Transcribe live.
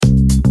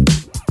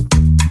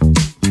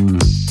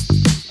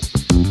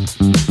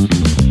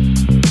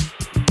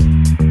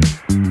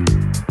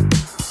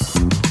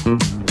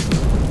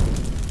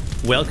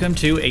Welcome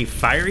to a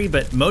fiery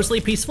but mostly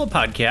peaceful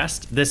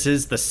podcast. This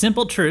is The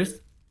Simple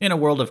Truth in a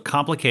world of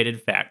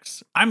complicated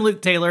facts. I'm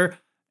Luke Taylor,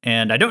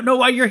 and I don't know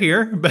why you're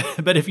here,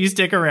 but if you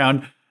stick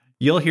around,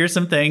 you'll hear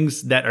some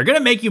things that are going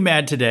to make you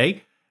mad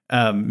today.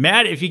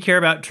 Mad if you care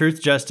about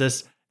truth,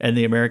 justice, and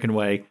the American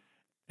way.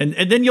 And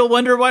then you'll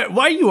wonder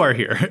why you are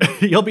here.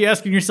 You'll be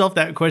asking yourself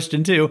that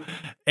question too.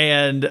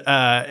 And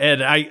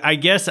I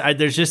guess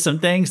there's just some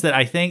things that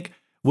I think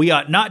we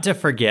ought not to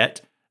forget.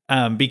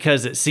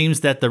 Because it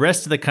seems that the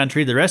rest of the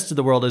country, the rest of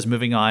the world is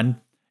moving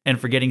on and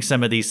forgetting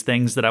some of these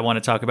things that I want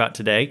to talk about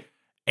today.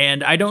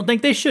 And I don't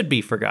think they should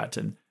be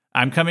forgotten.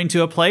 I'm coming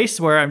to a place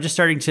where I'm just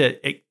starting to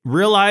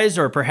realize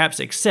or perhaps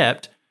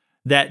accept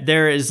that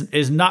there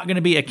is not going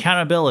to be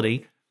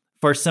accountability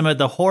for some of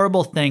the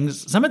horrible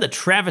things, some of the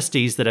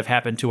travesties that have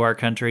happened to our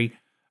country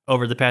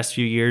over the past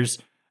few years,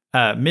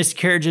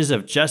 miscarriages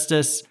of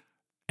justice,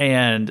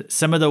 and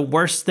some of the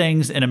worst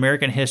things in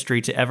American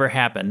history to ever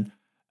happen.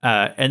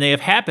 And they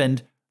have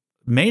happened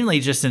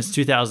mainly just since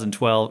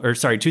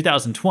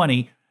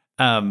 2020.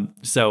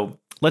 So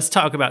let's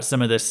talk about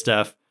some of this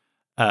stuff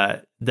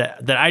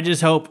that I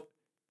just hope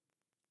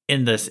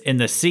in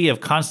the sea of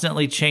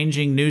constantly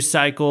changing news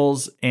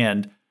cycles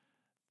and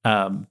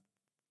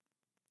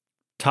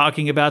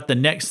talking about the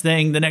next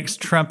thing, the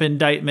next Trump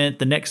indictment,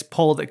 the next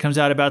poll that comes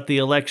out about the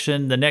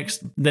election, the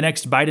next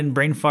Biden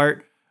brain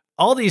fart,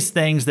 all these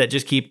things that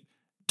just keep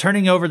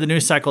turning over the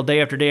news cycle day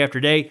after day after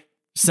day.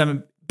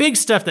 Some big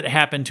stuff that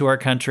happened to our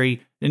country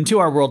and to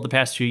our world the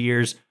past few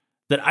years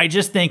that I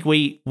just think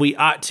we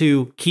ought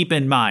to keep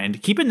in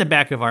mind, keep in the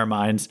back of our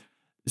minds,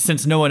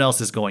 since no one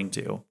else is going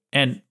to.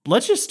 And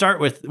let's just start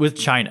with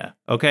China,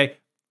 okay?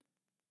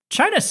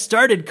 China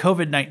started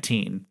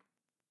COVID-19.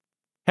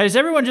 Has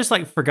everyone just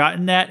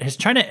forgotten that? Has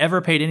China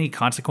ever paid any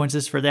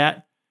consequences for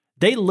that?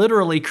 They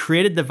literally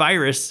created the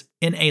virus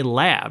in a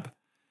lab.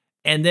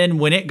 And then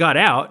when it got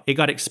out, it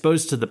got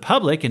exposed to the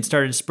public and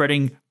started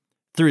spreading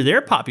through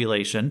their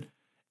population.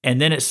 And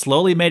then it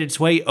slowly made its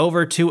way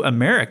over to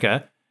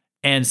America.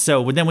 And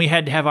so then we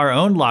had to have our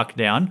own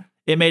lockdown.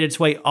 It made its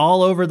way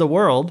all over the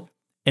world.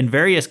 And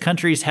various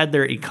countries had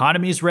their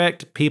economies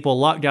wrecked, people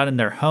locked down in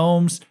their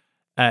homes.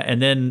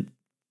 And then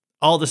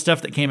all the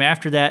stuff that came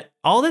after that,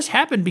 all this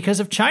happened because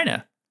of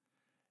China.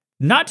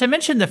 Not to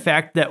mention the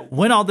fact that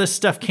when all this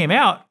stuff came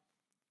out,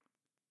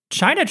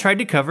 China tried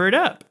to cover it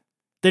up.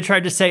 They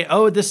tried to say,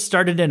 oh, this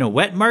started in a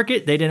wet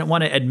market. They didn't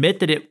want to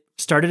admit that it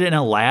started in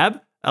a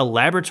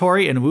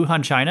laboratory in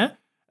Wuhan, China,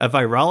 a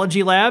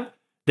virology lab.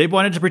 They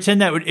wanted to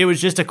pretend that it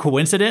was just a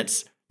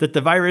coincidence that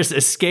the virus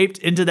escaped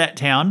into that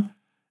town,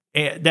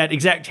 that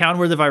exact town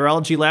where the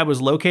virology lab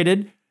was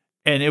located.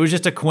 And it was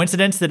just a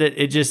coincidence that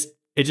it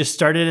just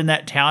started in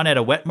that town at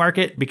a wet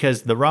market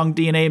because the wrong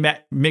DNA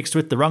mixed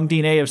with the wrong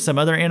DNA of some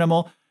other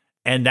animal.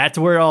 And that's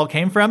where it all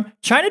came from.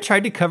 China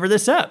tried to cover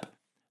this up.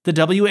 The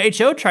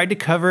WHO tried to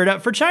cover it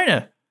up for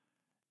China.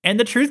 And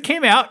the truth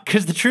came out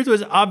because the truth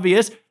was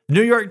obvious.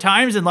 New York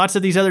Times and lots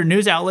of these other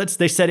news outlets,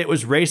 they said it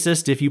was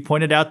racist if you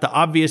pointed out the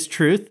obvious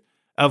truth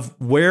of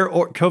where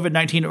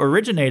COVID-19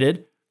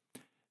 originated.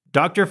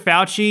 Dr.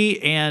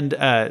 Fauci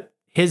and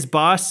his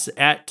boss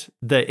at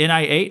the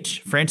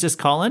NIH, Francis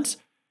Collins,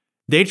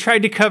 they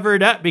tried to cover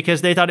it up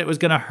because they thought it was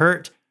going to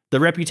hurt the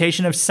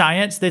reputation of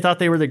science. They thought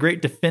they were the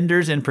great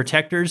defenders and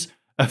protectors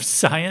of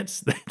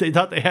science. They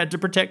thought they had to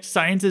protect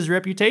science's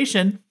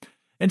reputation.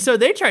 And so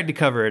they tried to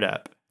cover it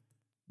up.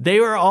 They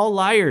were all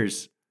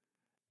liars.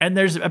 And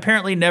there's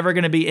apparently never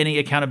going to be any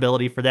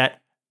accountability for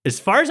that. As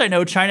far as I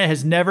know, China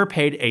has never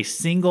paid a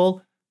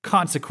single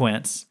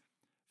consequence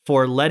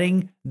for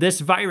letting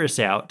this virus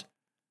out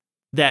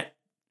that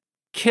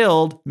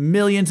killed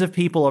millions of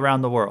people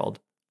around the world.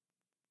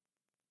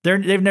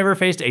 They've never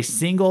faced a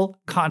single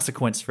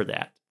consequence for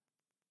that.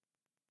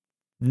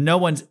 No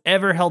one's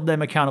ever held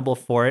them accountable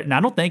for it, and I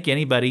don't think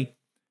anybody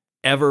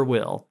ever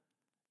will.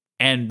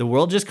 And the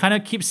world just kind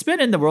of keeps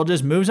spinning. The world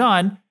just moves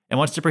on and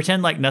wants to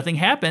pretend like nothing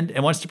happened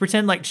and wants to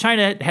pretend like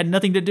China had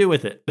nothing to do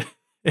with it.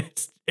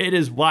 It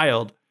is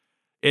wild.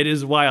 It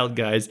is wild,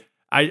 guys.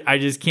 I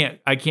just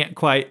can't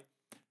quite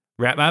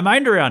wrap my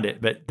mind around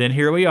it. But then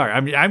here we are.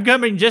 I'm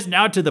coming just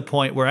now to the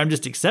point where I'm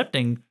just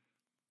accepting,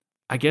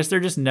 I guess they're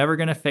just never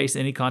going to face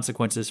any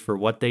consequences for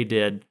what they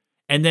did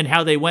and then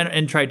how they went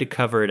and tried to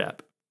cover it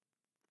up.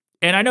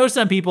 And I know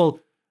some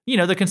people,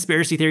 the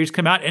conspiracy theories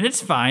come out and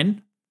it's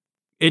fine.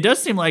 It does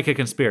seem like a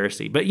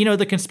conspiracy, but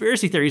the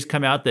conspiracy theories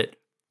come out that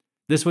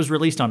this was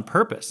released on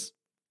purpose.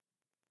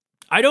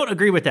 I don't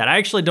agree with that. I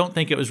actually don't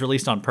think it was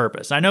released on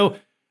purpose. I know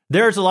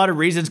there's a lot of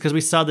reasons because we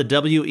saw the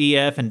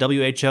WEF and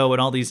WHO and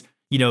all these,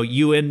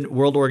 UN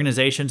world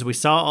organizations. We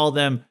saw all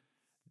them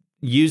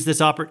use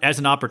this as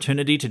an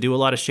opportunity to do a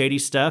lot of shady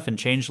stuff and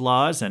change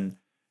laws and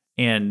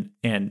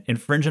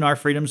infringe on our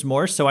freedoms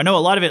more. So I know a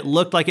lot of it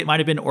looked like it might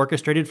have been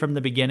orchestrated from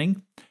the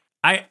beginning.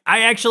 I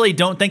actually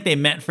don't think they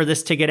meant for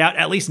this to get out,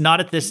 at least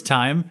not at this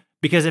time,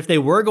 because if they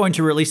were going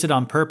to release it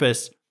on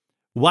purpose,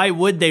 why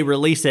would they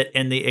release it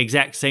in the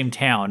exact same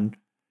town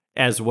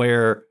as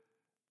where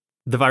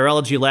the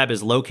virology lab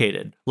is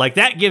located. Like,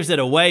 that gives it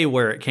away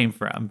where it came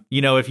from.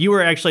 You know, if you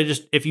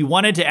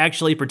wanted to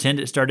actually pretend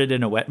it started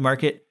in a wet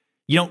market,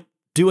 you don't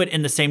do it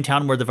in the same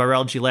town where the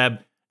virology lab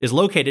is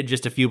located,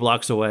 just a few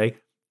blocks away.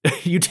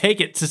 You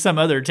take it to some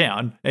other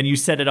town and you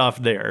set it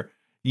off there,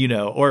 you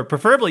know, or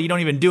preferably you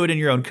don't even do it in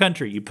your own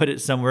country. You put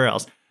it somewhere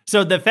else.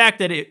 So the fact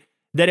that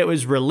it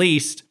was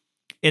released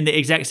in the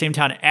exact same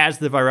town as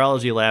the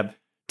virology lab,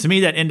 to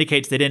me, that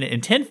indicates they didn't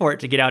intend for it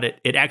to get out.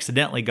 It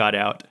accidentally got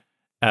out.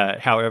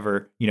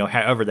 However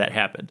that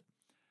happened.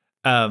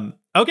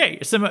 Okay,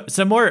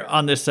 some more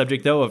on this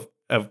subject though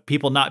of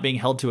people not being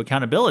held to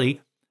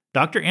accountability.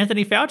 Dr.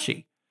 Anthony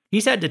Fauci,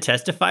 he's had to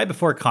testify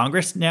before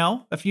Congress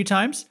now a few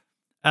times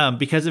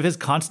because of his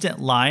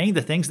constant lying.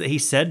 The things that he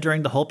said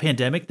during the whole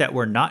pandemic that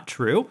were not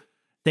true,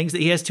 things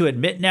that he has to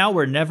admit now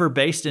were never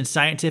based in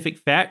scientific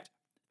fact.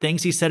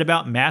 Things he said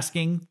about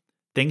masking,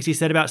 things he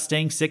said about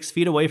staying 6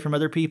 feet away from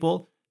other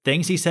people,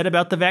 things he said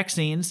about the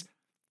vaccines.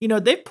 You know,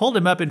 they've pulled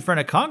him up in front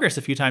of Congress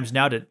a few times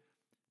now to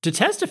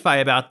testify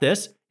about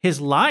this.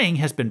 His lying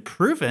has been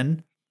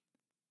proven,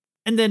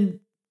 and then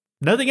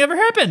nothing ever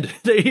happened.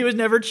 He was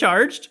never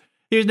charged.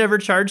 He was never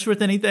charged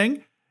with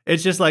anything.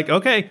 It's just like,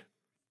 okay,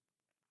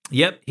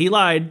 yep, he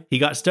lied. He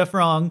got stuff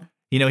wrong.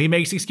 You know, he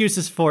makes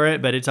excuses for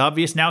it, but it's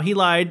obvious now he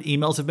lied.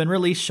 Emails have been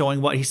released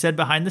showing what he said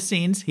behind the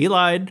scenes. He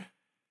lied.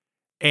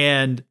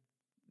 And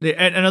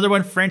another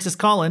one, Francis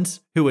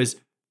Collins, who was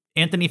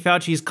Anthony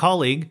Fauci's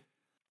colleague,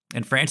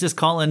 and Francis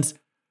Collins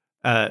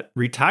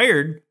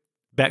retired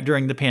back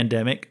during the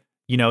pandemic.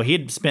 You know, he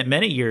had spent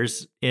many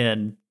years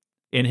in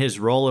his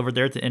role over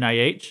there at the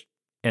NIH.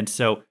 And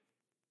so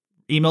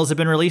emails have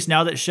been released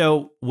now that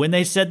show when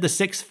they said the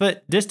 6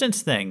 foot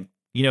distance thing,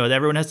 you know,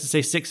 everyone has to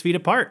stay 6 feet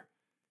apart.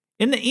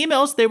 In the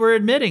emails, they were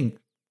admitting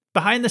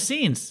behind the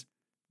scenes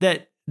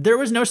that there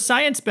was no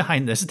science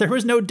behind this. There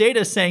was no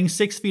data saying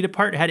 6 feet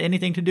apart had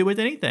anything to do with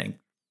anything.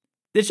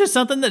 It's just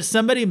something that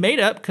somebody made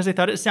up because they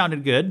thought it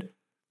sounded good.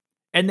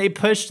 And they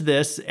pushed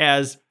this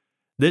as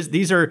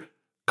these are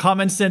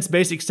common sense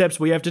basic steps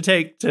we have to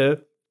take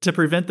to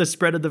prevent the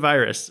spread of the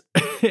virus.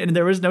 And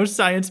there was no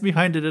science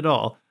behind it at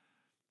all.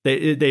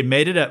 They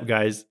made it up,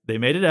 guys. They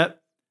made it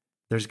up.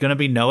 There's going to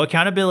be no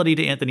accountability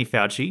to Anthony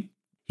Fauci.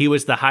 He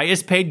was the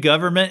highest paid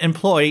government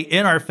employee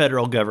in our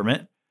federal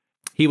government.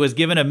 He was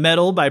given a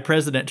medal by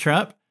President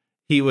Trump.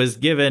 He was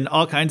given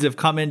all kinds of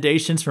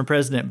commendations from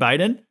President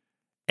Biden.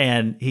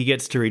 And he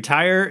gets to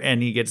retire,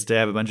 and he gets to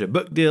have a bunch of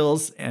book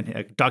deals and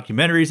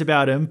documentaries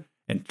about him,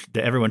 and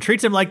everyone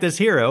treats him like this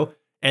hero,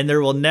 and there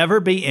will never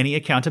be any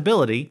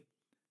accountability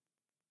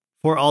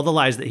for all the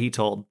lies that he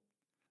told.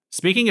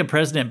 Speaking of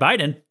President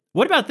Biden,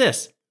 what about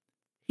this?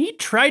 He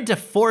tried to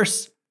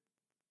force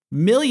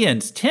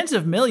millions, tens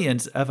of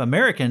millions of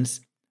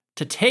Americans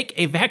to take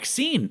a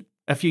vaccine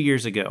a few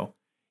years ago.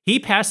 He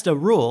passed a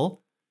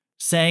rule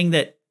saying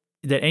that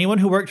anyone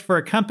who worked for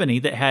a company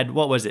that had,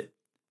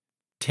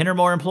 10 or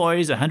more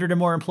employees, 100 or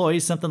more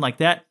employees, something like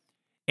that.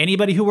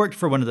 Anybody who worked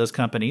for one of those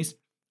companies,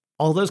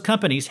 all those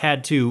companies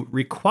had to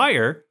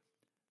require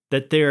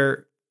that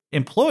their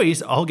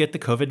employees all get the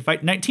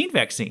COVID-19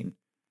 vaccine.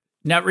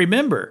 Now,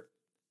 remember,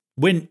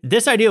 when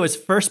this idea was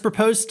first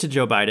proposed to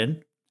Joe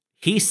Biden,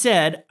 he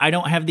said, I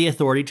don't have the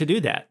authority to do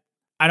that.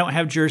 I don't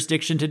have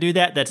jurisdiction to do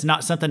that. That's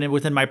not something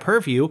within my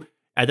purview,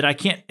 and that I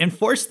can't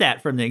enforce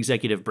that from the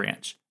executive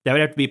branch. That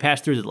would have to be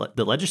passed through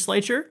the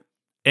legislature.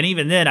 And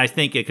even then, I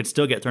think it could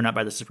still get thrown out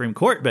by the Supreme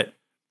Court. But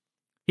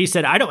he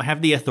said, I don't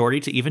have the authority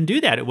to even do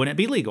that. It wouldn't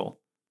be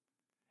legal.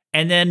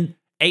 And then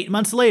 8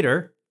 months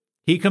later,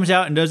 he comes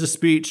out and does a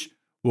speech.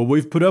 Well,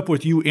 we've put up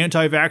with you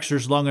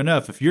anti-vaxxers long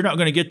enough. If you're not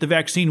going to get the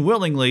vaccine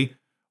willingly,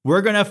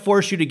 we're going to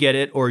force you to get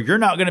it, or you're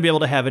not going to be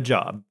able to have a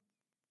job.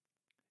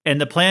 And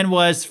the plan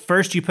was,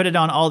 first you put it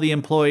on all the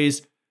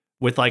employees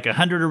with like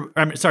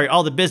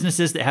all the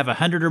businesses that have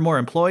 100 or more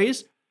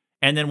employees.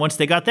 And then once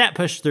they got that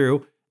pushed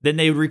through, then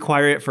they would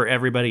require it for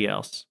everybody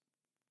else.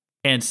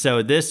 And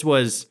so this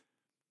was,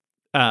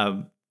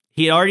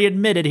 he already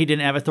admitted he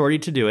didn't have authority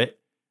to do it.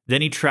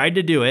 Then he tried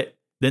to do it.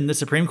 Then the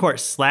Supreme Court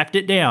slapped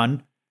it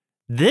down.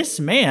 This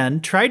man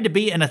tried to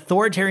be an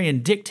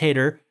authoritarian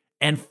dictator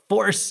and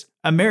force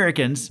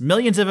Americans,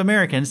 millions of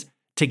Americans,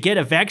 to get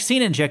a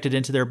vaccine injected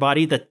into their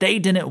body that they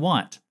didn't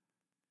want.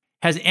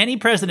 Has any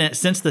president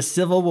since the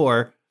Civil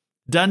War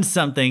done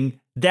something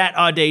that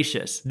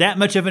audacious, that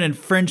much of an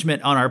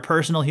infringement on our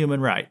personal human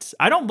rights?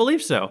 I don't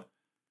believe so.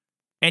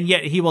 And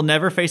yet he will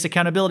never face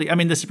accountability. I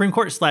mean, the Supreme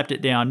Court slapped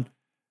it down,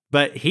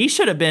 but he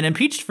should have been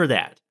impeached for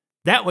that.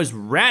 That was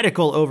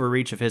radical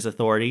overreach of his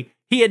authority.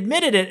 He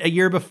admitted it a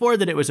year before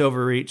that it was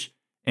overreach,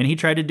 and he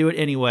tried to do it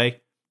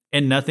anyway,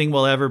 and nothing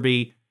will ever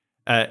be,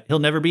 he'll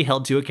never be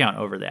held to account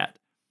over that.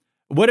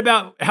 What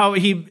about how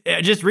he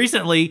just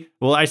recently,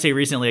 well, I say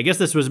recently, I guess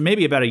this was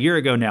maybe about a year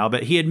ago now,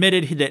 but he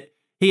admitted that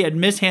he had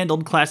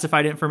mishandled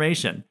classified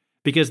information,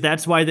 because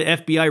that's why the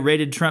FBI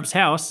raided Trump's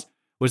house,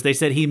 was they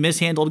said he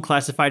mishandled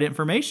classified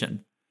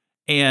information.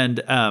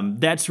 And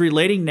that's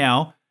relating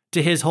now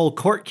to his whole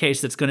court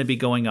case that's going to be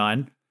going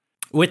on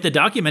with the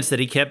documents that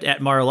he kept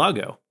at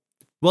Mar-a-Lago.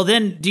 Well,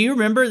 then, do you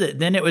remember that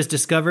then it was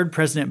discovered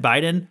President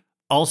Biden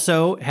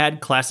also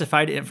had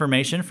classified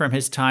information from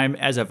his time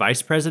as a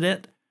vice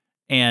president?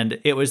 And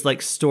it was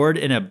like stored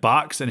in a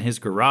box in his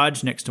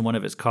garage next to one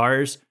of his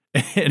cars.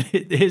 And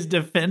his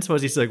defense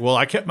was, he's like, well,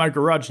 I kept my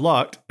garage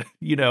locked,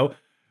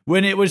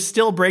 when it was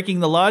still breaking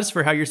the laws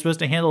for how you're supposed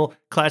to handle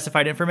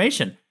classified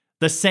information.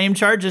 The same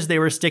charges they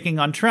were sticking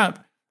on Trump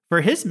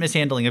for his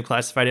mishandling of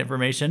classified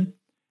information.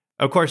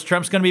 Of course,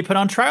 Trump's going to be put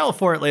on trial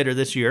for it later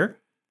this year.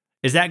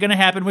 Is that going to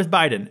happen with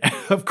Biden?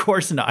 Of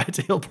course not.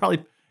 He'll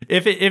probably,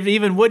 if it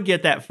even would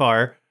get that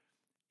far,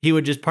 he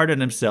would just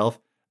pardon himself.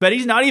 But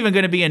he's not even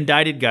going to be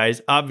indicted,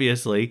 guys,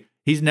 obviously.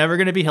 He's never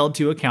going to be held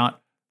to account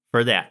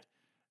for that.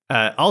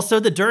 Also,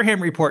 the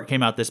Durham report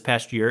came out this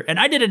past year, and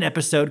I did an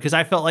episode because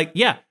I felt like,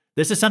 yeah,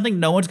 this is something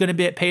no one's going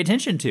to pay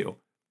attention to.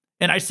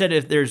 And I said,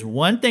 if there's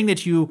one thing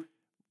that you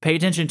pay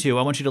attention to,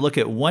 I want you to look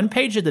at one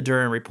page of the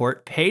Durham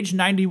report, page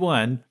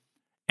 91,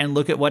 and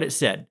look at what it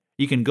said.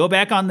 You can go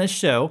back on this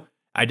show.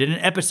 I did an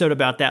episode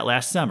about that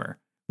last summer.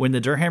 When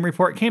the Durham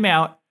report came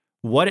out,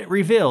 what it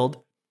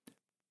revealed,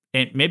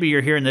 and maybe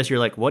you're hearing this, you're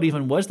like, what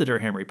even was the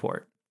Durham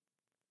report?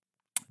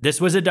 This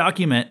was a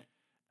document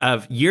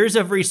of years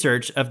of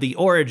research of the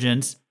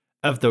origins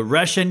of the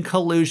Russian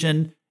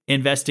collusion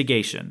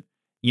investigation.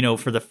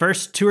 For the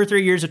first 2 or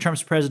 3 years of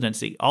Trump's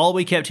presidency, all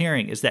we kept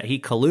hearing is that he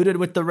colluded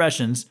with the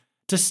Russians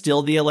to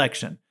steal the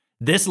election.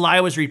 This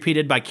lie was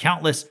repeated by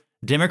countless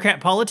Democrat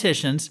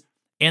politicians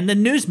and the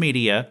news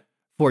media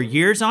for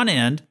years on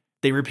end.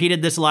 They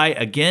repeated this lie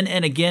again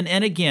and again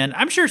and again.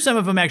 I'm sure some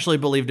of them actually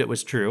believed it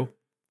was true.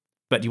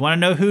 But do you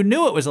want to know who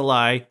knew it was a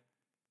lie?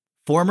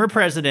 Former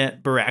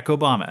President Barack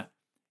Obama.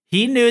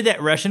 He knew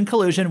that Russian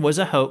collusion was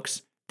a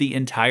hoax the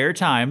entire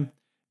time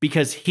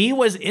because he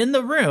was in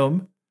the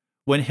room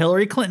when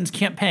Hillary Clinton's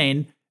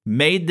campaign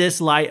made this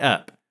lie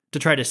up to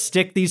try to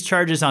stick these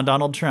charges on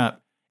Donald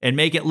Trump and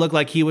make it look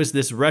like he was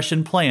this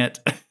Russian plant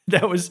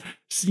that was,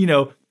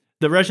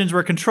 the Russians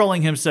were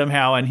controlling him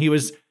somehow, and he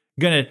was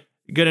gonna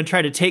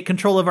try to take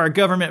control of our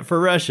government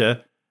for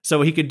Russia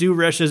so he could do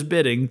Russia's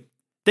bidding.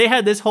 They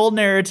had this whole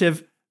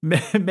narrative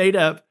made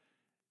up,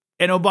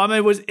 and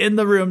Obama was in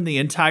the room the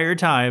entire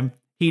time.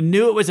 He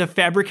knew it was a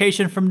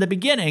fabrication from the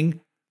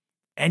beginning,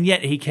 and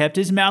yet he kept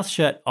his mouth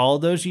shut all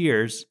those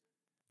years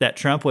that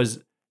Trump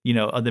was,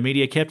 the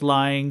media kept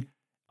lying,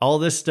 all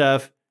this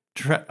stuff.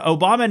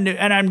 Obama knew,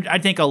 and I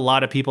think a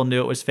lot of people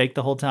knew it was fake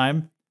the whole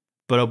time,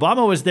 but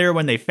Obama was there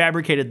when they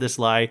fabricated this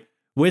lie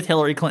with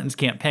Hillary Clinton's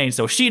campaign,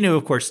 so she knew,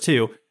 of course,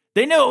 too.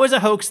 They knew it was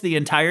a hoax the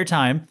entire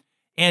time,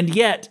 and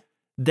yet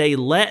they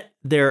let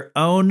their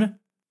own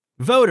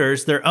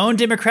voters, their own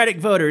Democratic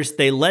voters,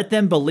 they let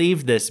them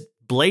believe this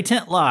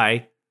blatant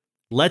lie,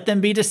 let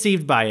them be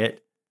deceived by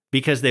it,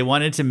 because they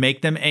wanted to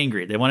make them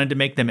angry. They wanted to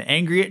make them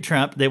angry at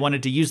Trump. They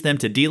wanted to use them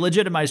to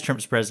delegitimize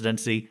Trump's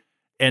presidency.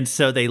 And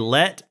so they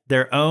let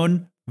their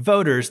own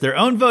voters, their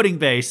own voting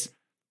base,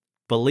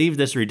 believe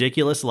this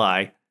ridiculous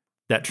lie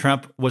that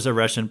Trump was a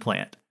Russian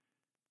plant.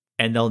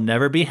 And they'll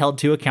never be held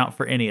to account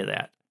for any of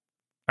that.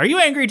 Are you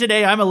angry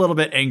today? I'm a little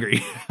bit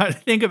angry. I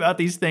think about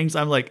these things.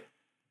 I'm like,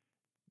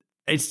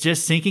 it's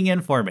just sinking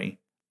in for me.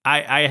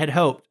 I had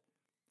hoped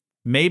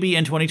maybe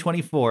in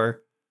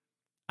 2024,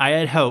 I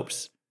had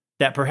hopes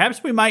that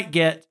perhaps we might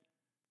get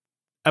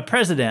a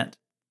president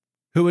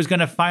who was going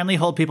to finally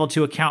hold people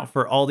to account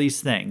for all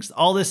these things,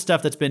 all this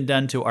stuff that's been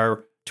done to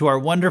our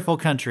wonderful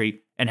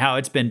country and how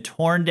it's been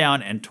torn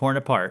down and torn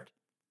apart.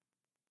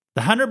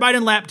 The Hunter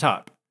Biden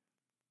laptop.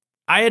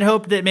 I had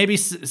hoped that maybe,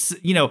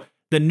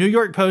 the New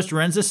York Post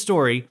runs a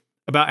story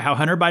about how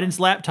Hunter Biden's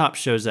laptop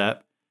shows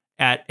up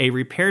at a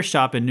repair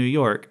shop in New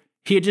York.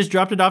 He had just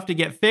dropped it off to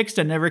get fixed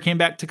and never came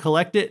back to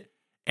collect it.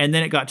 And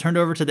then it got turned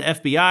over to the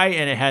FBI,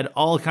 and it had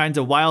all kinds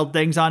of wild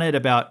things on it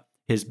about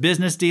his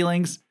business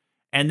dealings.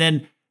 And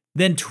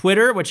then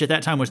Twitter, which at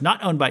that time was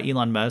not owned by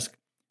Elon Musk,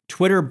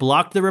 Twitter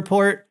blocked the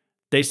report.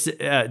 They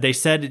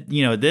said,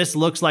 this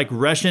looks like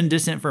Russian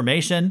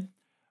disinformation.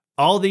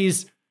 All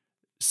these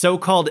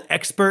so-called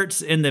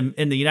experts in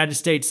the United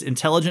States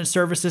intelligence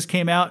services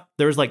came out.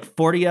 There was like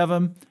 40 of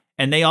them,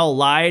 and they all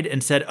lied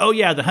and said, oh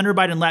yeah, the Hunter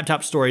Biden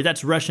laptop story,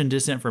 that's Russian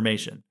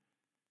disinformation.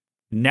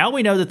 Now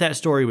we know that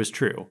story was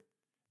true.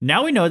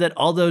 Now we know that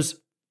all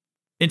those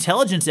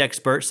intelligence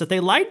experts, that they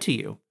lied to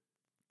you.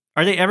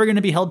 Are they ever going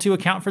to be held to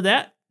account for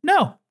that?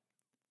 No.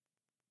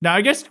 Now,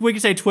 I guess we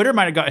could say Twitter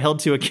might have got held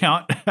to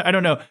account. I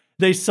don't know.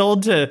 They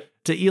sold to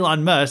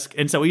Elon Musk,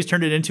 and so he's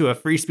turned it into a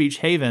free speech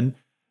haven.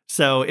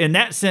 So in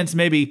that sense,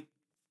 maybe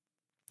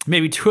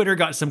Twitter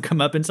got some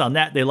comeuppance on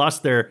that. They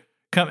lost their,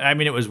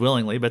 it was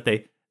willingly, but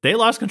they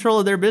lost control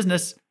of their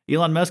business.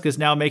 Elon Musk is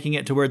now making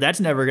it to where that's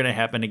never going to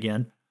happen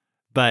again.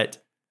 But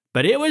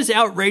it was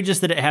outrageous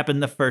that it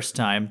happened the first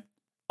time.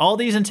 All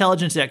these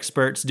intelligence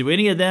experts, do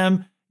any of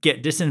them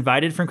get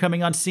disinvited from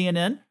coming on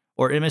CNN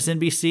or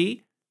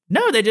MSNBC?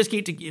 No, they just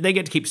get to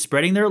keep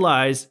spreading their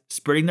lies,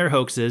 spreading their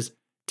hoaxes,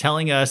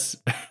 telling us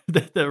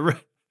that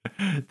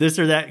this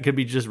or that could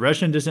be just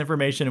Russian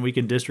disinformation and we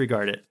can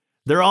disregard it.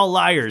 They're all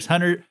liars.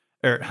 Adam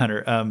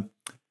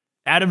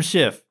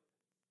Schiff,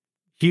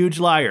 huge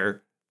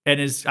liar. and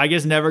is, I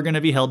guess, never going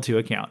to be held to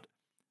account.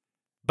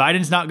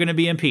 Biden's not going to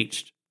be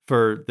impeached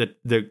for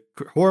the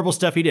horrible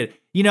stuff he did.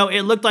 You know,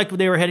 it looked like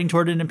they were heading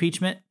toward an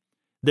impeachment.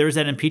 There was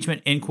that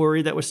impeachment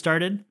inquiry that was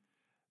started.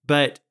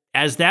 But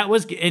as that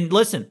was, and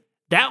listen,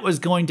 that was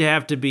going to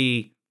have to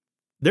be,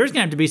 there's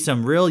going to have to be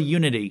some real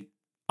unity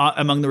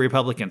among the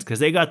Republicans because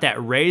they got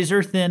that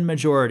razor thin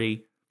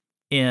majority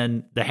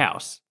in the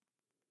House.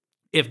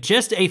 If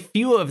just a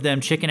few of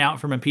them chicken out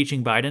from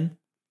impeaching Biden,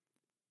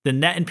 then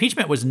that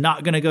impeachment was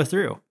not going to go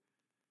through.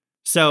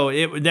 So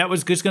that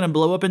was just going to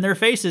blow up in their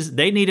faces.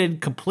 They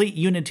needed complete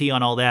unity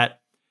on all that.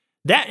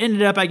 That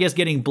ended up, I guess,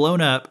 getting blown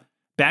up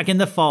back in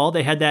the fall.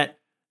 They had that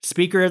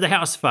Speaker of the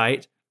House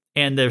fight,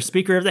 and the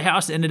Speaker of the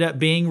House ended up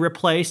being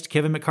replaced.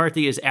 Kevin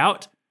McCarthy is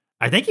out.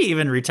 I think he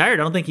even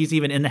retired. I don't think he's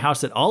even in the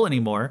House at all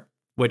anymore,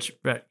 which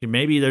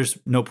maybe there's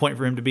no point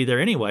for him to be there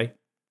anyway.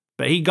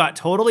 But he got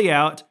totally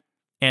out,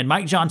 and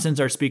Mike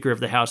Johnson's our Speaker of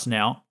the House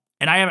now,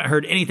 and I haven't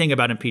heard anything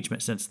about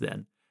impeachment since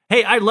then.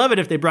 Hey, I'd love it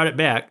if they brought it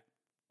back.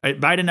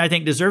 Biden, I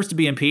think, deserves to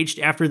be impeached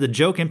after the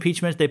joke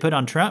impeachment they put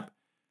on Trump.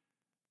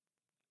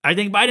 I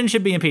think Biden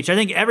should be impeached. I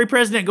think every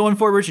president going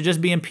forward should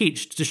just be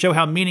impeached to show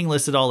how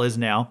meaningless it all is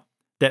now,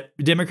 that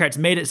Democrats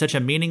made it such a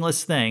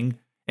meaningless thing,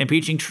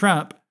 impeaching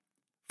Trump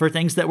for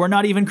things that were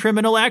not even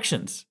criminal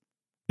actions.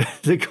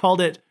 They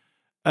called it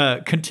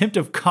contempt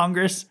of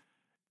Congress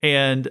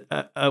and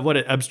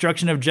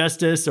obstruction of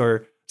justice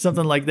or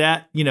something like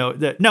that. You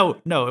know,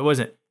 no, it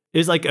wasn't. It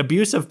was like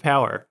abuse of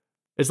power.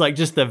 It's like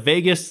just the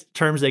vaguest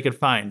terms they could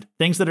find,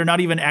 things that are not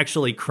even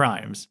actually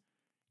crimes.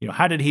 You know,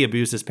 how did he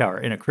abuse his power?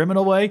 In a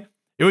criminal way?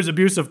 It was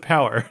abuse of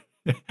power.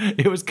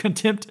 It was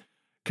contempt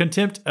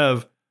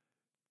of,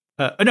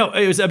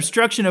 it was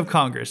obstruction of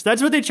Congress.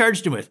 That's what they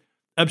charged him with.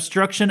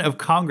 Obstruction of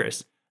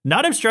Congress,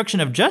 not obstruction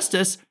of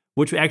justice,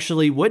 which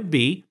actually would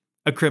be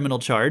a criminal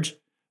charge.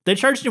 They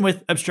charged him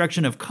with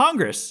obstruction of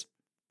Congress,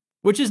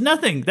 which is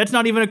nothing. That's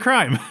not even a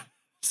crime.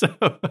 So,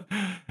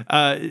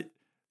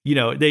 you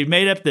know, they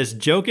made up this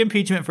joke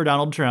impeachment for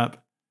Donald Trump.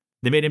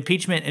 They made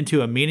impeachment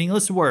into a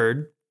meaningless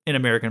word in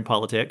American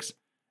politics.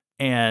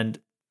 And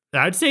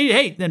I'd say,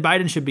 hey, then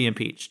Biden should be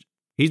impeached.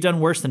 He's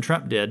done worse than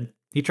Trump did.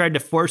 He tried to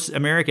force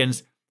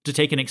Americans to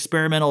take an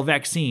experimental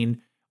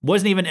vaccine.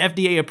 Wasn't even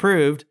FDA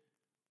approved.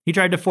 He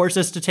tried to force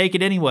us to take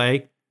it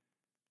anyway.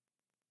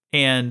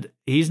 And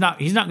he's not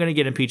going to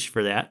get impeached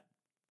for that.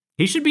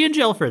 He should be in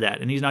jail for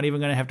that. And he's not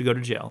even going to have to go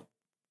to jail.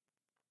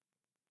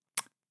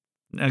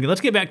 Okay,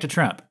 let's get back to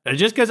Trump.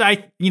 Just because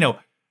I'm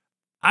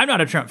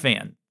not a Trump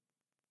fan.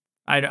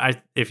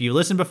 If you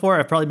listened before,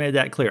 I've probably made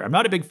that clear. I'm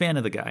not a big fan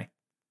of the guy.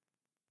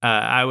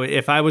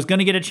 If I was going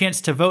to get a chance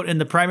to vote in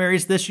the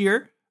primaries this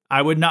year,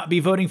 I would not be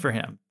voting for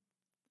him.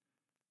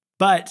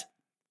 But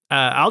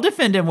I'll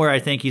defend him where I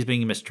think he's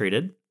being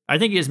mistreated. I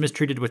think he is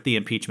mistreated with the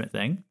impeachment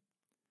thing.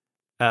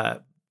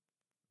 But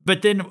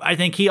then I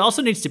think he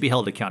also needs to be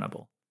held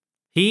accountable.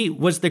 He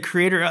was the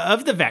creator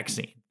of the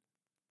vaccine.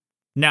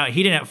 Now,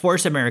 he didn't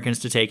force Americans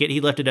to take it.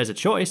 He left it as a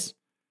choice.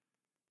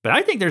 But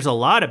I think there's a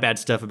lot of bad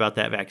stuff about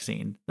that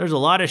vaccine. There's a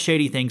lot of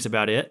shady things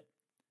about it.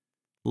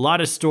 A lot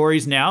of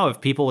stories now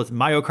of people with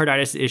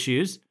myocarditis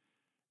issues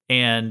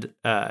and,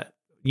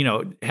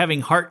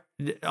 having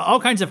all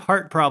kinds of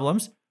heart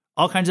problems,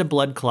 all kinds of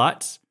blood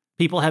clots,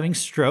 people having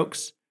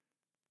strokes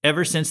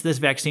ever since this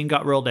vaccine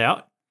got rolled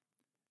out.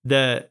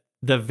 The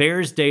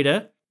VAERS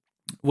data,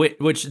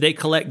 which they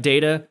collect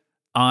data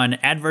on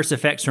adverse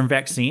effects from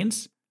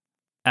vaccines,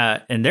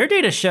 and their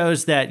data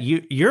shows that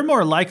you're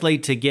more likely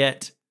to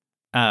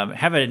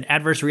have an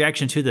adverse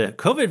reaction to the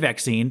COVID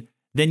vaccine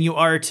than you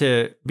are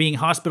to being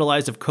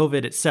hospitalized of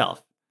COVID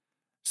itself.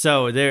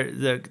 So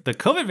the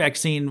COVID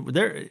vaccine,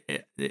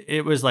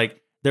 there was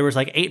like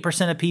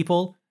 8% of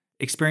people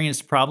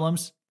experienced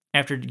problems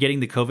after getting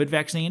the COVID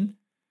vaccine,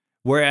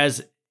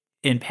 whereas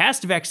in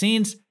past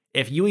vaccines,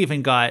 if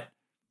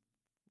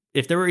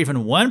there were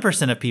even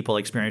 1% of people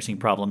experiencing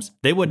problems,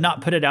 they would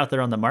not put it out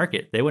there on the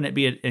market. They wouldn't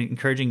be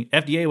encouraging.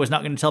 FDA was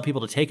not going to tell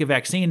people to take a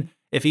vaccine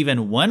if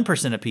even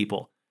 1% of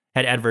people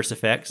had adverse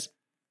effects.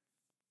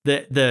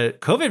 The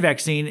COVID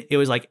vaccine, it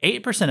was like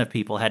 8% of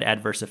people had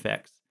adverse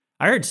effects.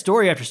 I heard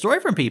story after story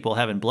from people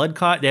having blood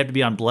clot. They have to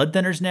be on blood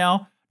thinners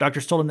now.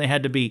 Doctors told them they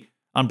had to be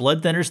on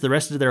blood thinners the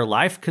rest of their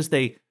life because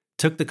they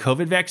took the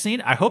COVID vaccine.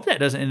 I hope that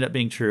doesn't end up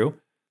being true.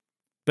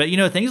 But,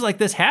 things like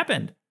this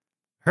happened.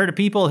 Heard of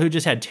people who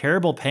just had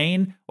terrible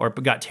pain or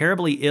got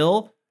terribly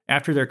ill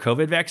after their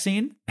COVID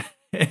vaccine.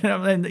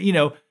 and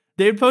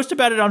they'd post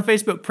about it on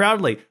Facebook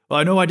proudly. Well,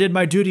 I know I did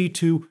my duty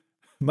to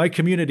my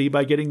community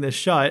by getting this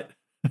shot.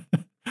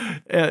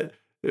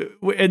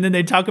 And then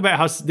they talk about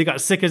how they got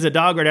sick as a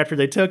dog right after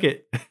they took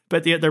it,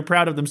 but they're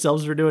proud of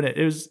themselves for doing it.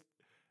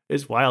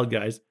 It's wild,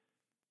 guys.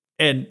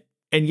 And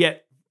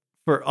yet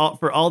for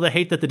all the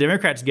hate that the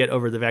Democrats get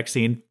over the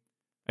vaccine,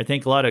 I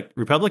think a lot of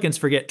Republicans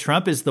forget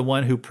Trump is the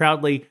one who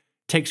proudly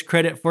takes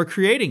credit for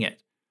creating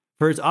it,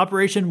 for his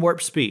Operation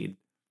Warp Speed.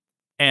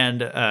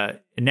 And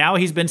now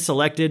he's been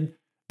selected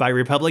by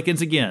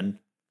Republicans again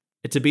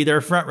to be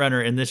their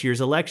frontrunner in this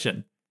year's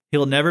election.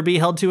 He'll never be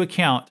held to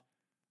account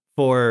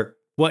for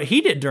what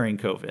he did during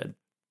COVID.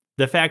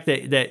 The fact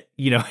that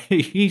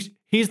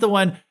he's the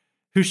one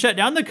who shut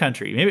down the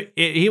country. Maybe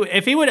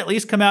if he would at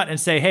least come out and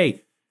say,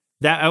 hey,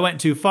 that I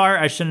went too far.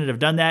 I shouldn't have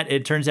done that.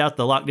 It turns out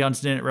the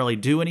lockdowns didn't really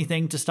do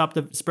anything to stop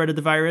the spread of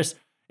the virus.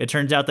 It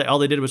turns out that all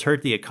they did was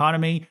hurt the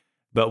economy.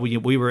 But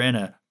we were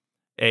in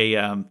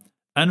a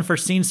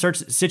unforeseen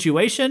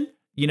situation,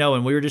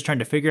 and we were just trying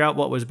to figure out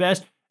what was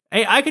best.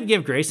 Hey, I could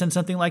give grace on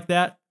something like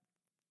that.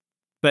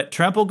 But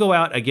Trump will go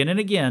out again and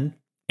again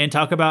and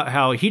talk about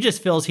how he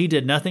just feels he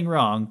did nothing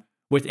wrong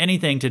with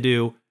anything to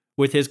do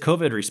with his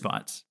COVID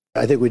response.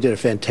 I think we did a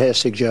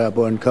fantastic job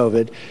on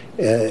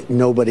COVID.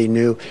 Nobody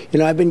knew.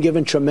 I've been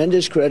given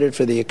tremendous credit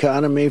for the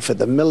economy, for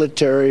the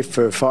military,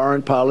 for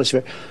foreign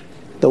policy.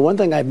 The one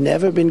thing I've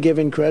never been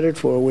given credit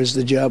for was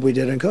the job we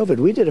did on COVID.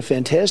 We did a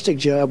fantastic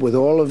job with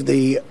all of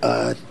the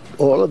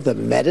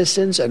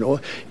medicines, and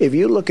if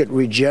you look at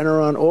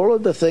Regeneron, all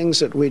of the things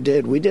that we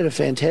did a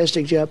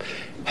fantastic job.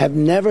 Have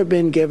never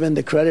been given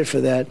the credit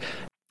for that.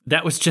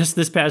 That was just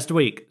this past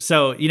week.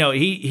 So,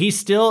 he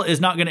still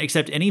is not going to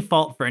accept any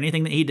fault for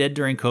anything that he did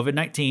during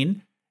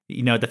COVID-19.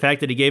 The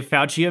fact that he gave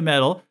Fauci a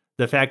medal,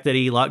 the fact that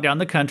he locked down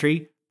the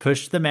country,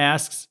 pushed the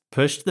masks,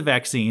 pushed the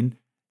vaccine.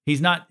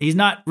 He's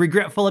not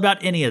regretful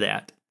about any of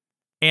that.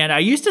 And I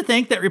used to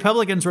think that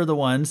Republicans were the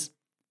ones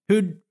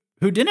who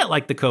didn't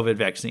like the COVID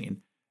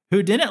vaccine,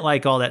 who didn't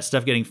like all that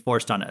stuff getting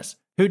forced on us,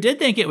 who did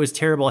think it was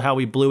terrible how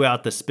we blew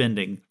out the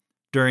spending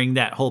during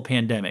that whole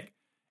pandemic.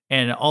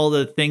 And all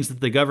the things that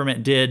the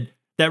government did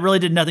that really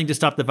did nothing to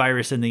stop the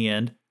virus in the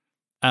end.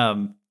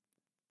 I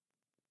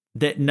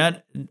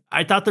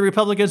thought the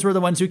Republicans were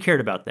the ones who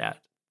cared about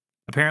that.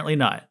 Apparently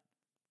not.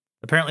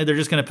 Apparently they're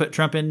just going to put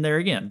Trump in there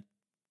again.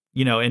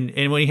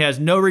 And when he has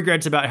no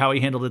regrets about how he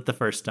handled it the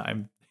first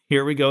time.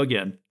 Here we go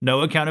again.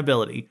 No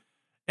accountability.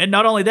 And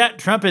not only that,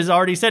 Trump has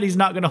already said he's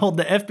not going to hold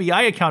the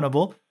FBI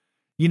accountable.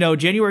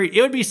 January,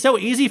 it would be so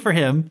easy for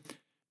him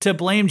to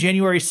blame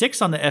January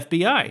 6th on the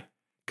FBI.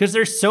 Because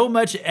there's so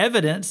much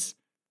evidence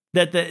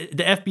that the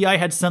FBI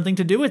had something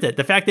to do with it.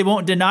 The fact they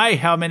won't deny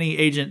how many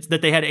agents,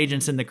 that they had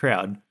agents in the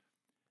crowd.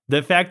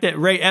 The fact that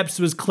Ray Epps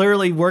was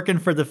clearly working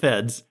for the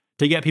feds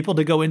to get people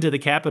to go into the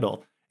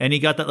Capitol. And he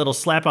got that little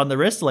slap on the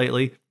wrist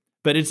lately.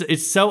 But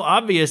it's so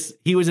obvious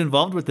he was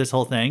involved with this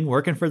whole thing,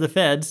 working for the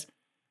feds.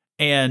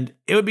 And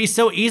it would be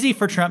so easy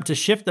for Trump to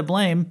shift the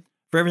blame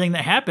for everything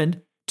that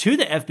happened to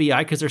the FBI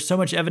because there's so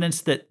much evidence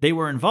that they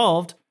were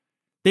involved.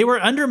 They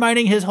were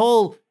undermining his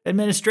whole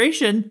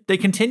administration. They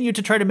continue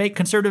to try to make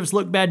conservatives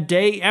look bad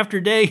day after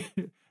day.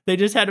 They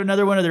just had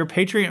another one of their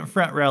Patriot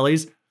Front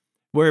rallies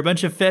where a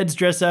bunch of feds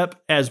dress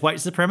up as white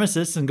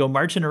supremacists and go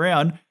marching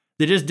around.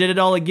 They just did it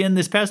all again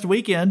this past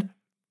weekend.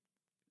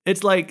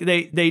 It's like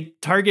they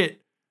target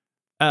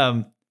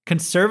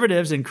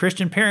conservatives and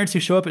Christian parents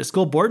who show up at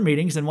school board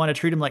meetings and want to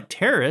treat them like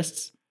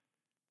terrorists.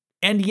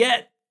 And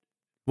yet,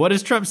 what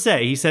does Trump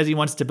say? He says he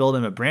wants to build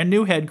them a brand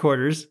new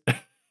headquarters,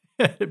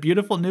 a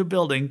beautiful new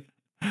building,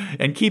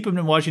 and keep them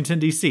in Washington,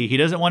 D.C. He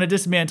doesn't want to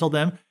dismantle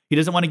them. He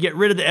doesn't want to get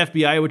rid of the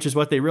FBI, which is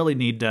what they really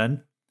need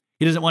done.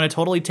 He doesn't want to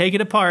totally take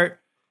it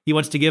apart. He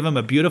wants to give them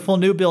a beautiful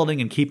new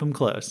building and keep them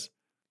close.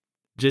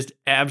 Just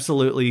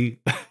absolutely,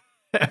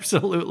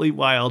 absolutely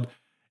wild.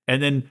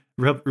 And then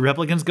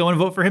Republicans go and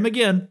vote for him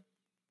again.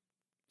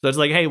 So it's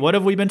like, hey, what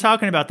have we been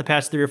talking about the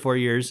past 3 or 4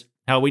 years?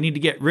 How we need to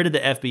get rid of the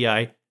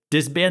FBI,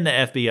 disband the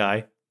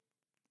FBI.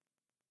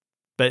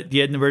 But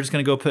yet we're just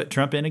going to go put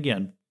Trump in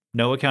again.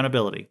 No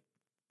accountability.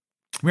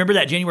 Remember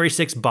that January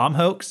 6th bomb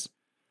hoax?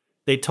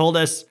 They told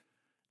us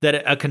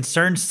that a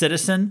concerned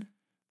citizen,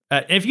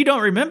 if you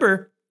don't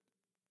remember,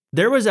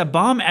 there was a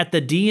bomb at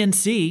the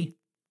DNC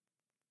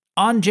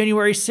on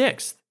January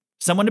 6th.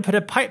 Someone had put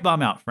a pipe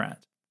bomb out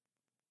front.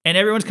 And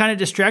everyone's kind of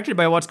distracted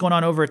by what's going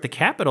on over at the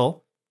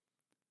Capitol.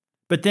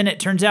 But then it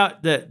turns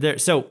out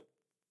that so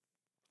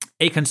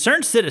a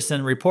concerned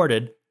citizen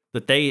reported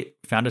that they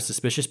found a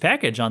suspicious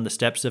package on the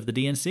steps of the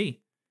DNC.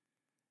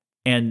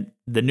 And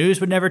the news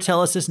would never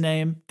tell us his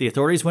name. The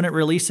authorities wouldn't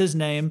release his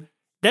name.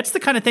 That's the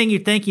kind of thing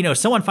you'd think,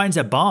 someone finds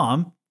a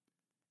bomb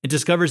and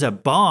discovers a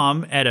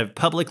bomb at a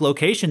public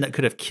location that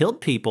could have killed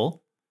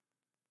people.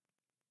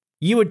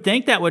 You would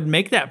think that would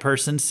make that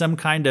person some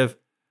kind of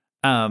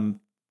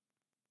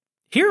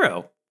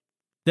hero,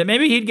 that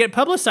maybe he'd get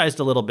publicized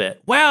a little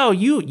bit. Wow,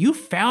 you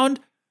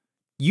found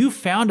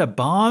a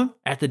bomb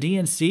at the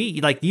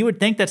DNC? Like, you would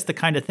think that's the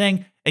kind of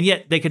thing. And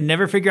yet they could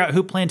never figure out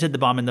who planted the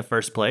bomb in the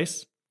first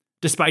place.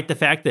 Despite the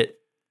fact that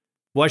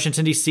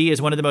Washington, D.C. is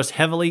the most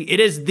heavily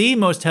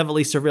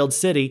surveilled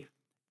city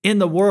in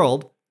the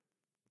world.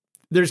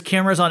 There's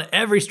cameras on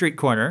every street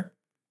corner.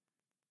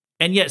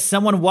 And yet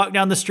someone walked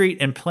down the street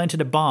and planted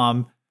a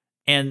bomb,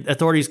 and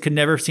authorities could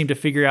never seem to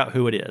figure out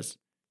who it is.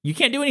 You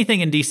can't do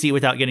anything in D.C.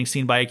 without getting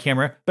seen by a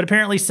camera, but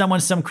apparently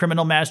some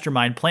criminal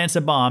mastermind plants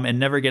a bomb and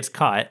never gets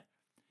caught.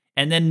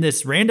 And then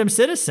this random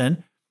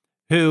citizen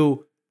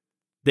who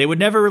they would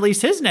never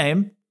release his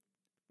name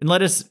and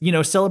let us,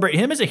 celebrate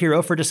him as a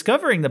hero for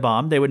discovering the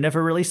bomb. They would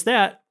never release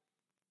that.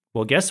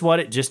 Well, guess what?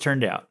 It just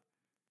turned out.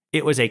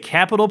 It was a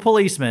Capitol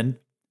policeman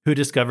who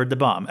discovered the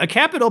bomb. A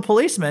Capitol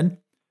policeman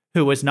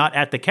who was not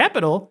at the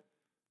Capitol,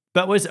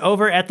 but was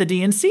over at the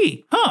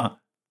DNC. Huh,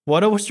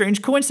 what a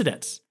strange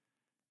coincidence.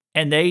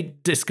 And they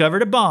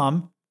discovered a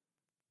bomb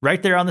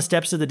right there on the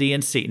steps of the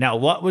DNC. Now,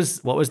 what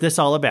was this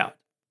all about?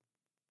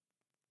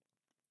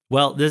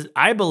 Well,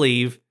 I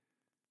believe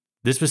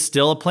this was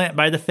still a plant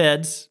by the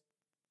feds,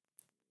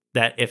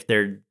 that if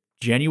their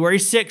January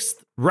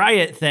 6th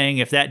riot thing,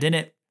 if that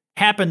didn't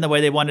happen the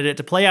way they wanted it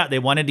to play out, they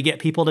wanted to get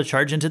people to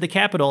charge into the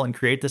Capitol and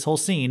create this whole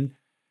scene.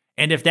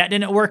 And if that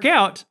didn't work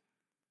out,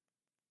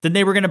 then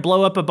they were going to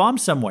blow up a bomb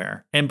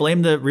somewhere and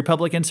blame the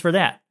Republicans for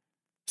that.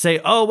 Say,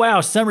 oh,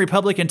 wow, some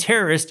Republican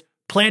terrorist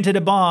planted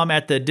a bomb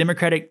at the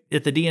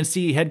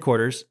DNC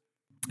headquarters.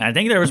 And I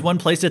think there was one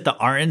placed at the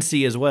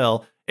RNC as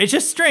well. It's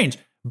just strange.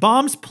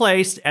 Bombs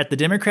placed at the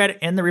Democratic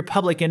and the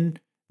Republican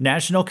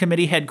National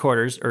Committee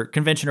headquarters, or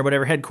convention or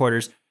whatever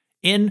headquarters,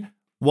 in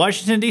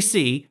Washington,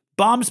 D.C.,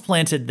 bombs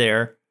planted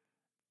there,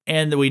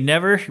 and we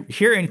never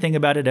hear anything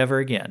about it ever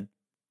again.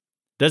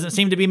 Doesn't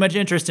seem to be much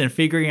interest in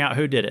figuring out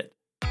who did it.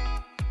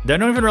 They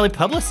don't even really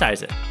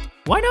publicize it.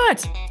 Why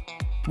not?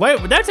 Why?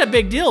 That's a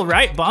big deal,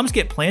 right? Bombs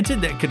get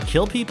planted that could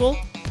kill people.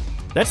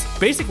 That's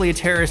basically a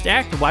terrorist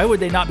act. Why would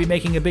they not be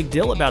making a big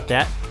deal about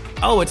that?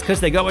 Oh, it's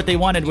because they got what they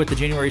wanted with the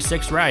January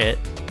 6th riot.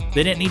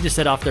 They didn't need to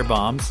set off their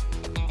bombs.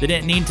 They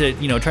didn't need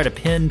to, try to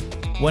pin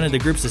one of the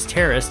groups as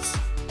terrorists.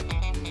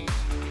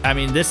 I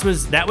mean,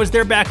 that was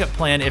their backup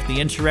plan if the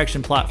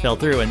insurrection plot fell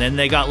through, and then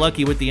they got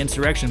lucky with the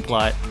insurrection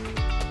plot.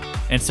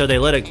 And so they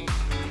let a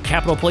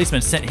Capitol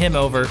policeman sent him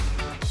over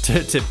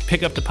to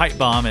pick up the pipe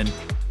bomb, and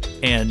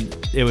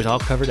it was all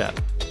covered up.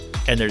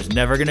 And there's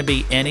never going to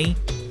be any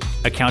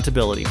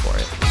accountability for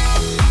it.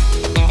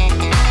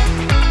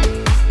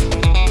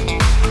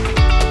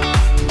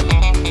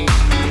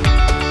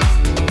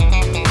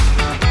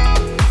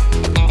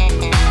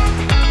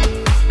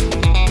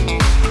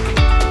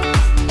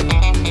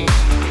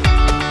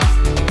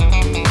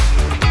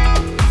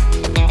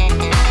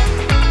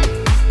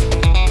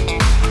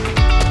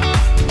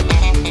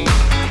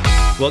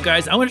 Well,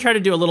 guys, I want to try to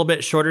do a little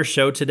bit shorter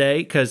show today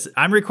because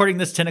I'm recording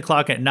this 10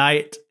 o'clock at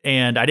night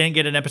and I didn't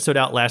get an episode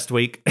out last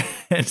week.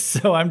 And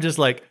so I'm just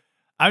going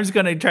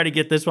to try to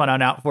get this one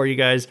out for you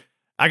guys.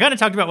 I kind of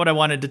talked about what I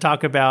wanted to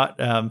talk about.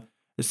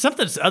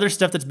 Other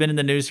stuff that's been in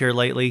the news here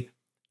lately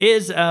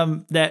is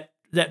that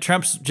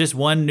Trump's just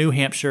won New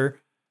Hampshire.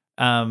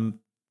 And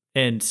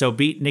so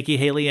beat Nikki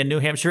Haley in New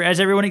Hampshire, as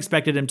everyone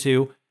expected him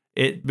to.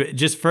 It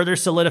just further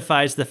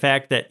solidifies the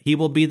fact that he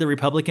will be the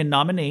Republican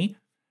nominee.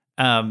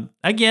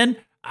 Again,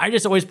 I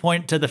just always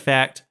point to the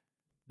fact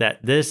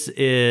that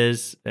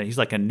he's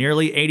like a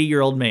nearly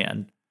 80-year-old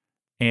man,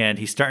 and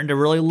he's starting to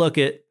really look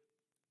it,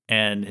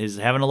 and he's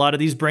having a lot of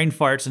these brain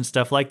farts and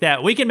stuff like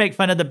that. We can make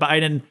fun of the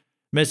Biden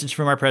message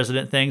from our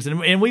president things,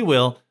 and we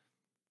will,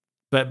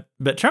 but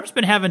Trump's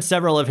been having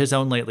several of his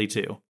own lately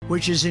too.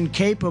 Which is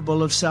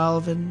incapable of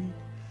solving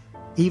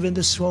even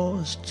the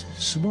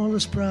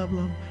smallest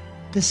problem.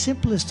 The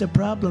simplest of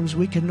problems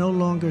we can no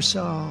longer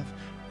solve.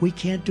 We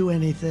can't do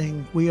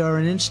anything. We are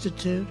an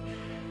institute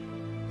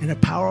and a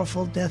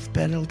powerful death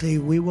penalty.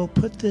 We will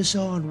put this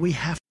on. We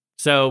have.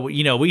 So,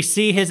 we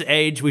see his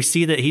age. We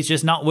see that he's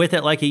just not with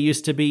it like he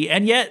used to be.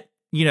 And yet,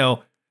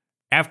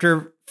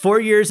 after 4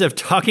 years of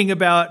talking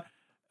about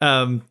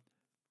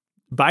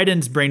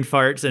Biden's brain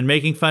farts and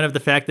making fun of the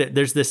fact that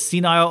there's this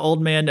senile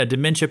old man, a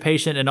dementia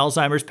patient, an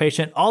Alzheimer's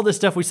patient, all this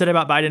stuff we said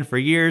about Biden for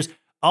years,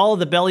 all of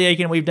the belly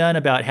aching we've done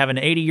about having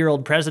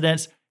 80-year-old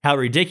presidents, how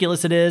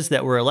ridiculous it is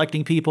that we're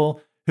electing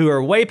people who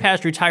are way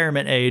past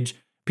retirement age,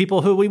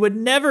 people who we would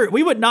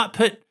not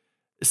put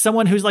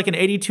someone who's like an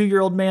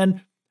 82-year-old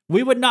man,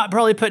 we would not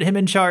probably put him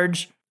in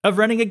charge of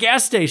running a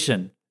gas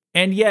station.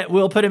 And yet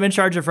we'll put him in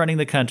charge of running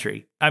the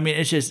country. I mean,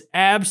 it's just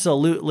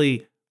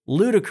absolutely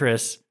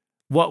ludicrous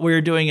what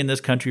we're doing in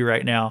this country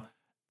right now.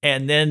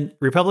 And then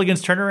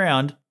Republicans turn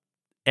around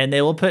and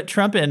they will put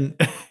Trump in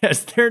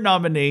as their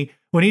nominee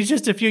when he's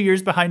just a few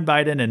years behind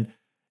Biden.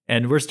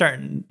 And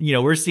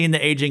we're we're seeing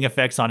the aging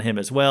effects on him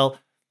as well.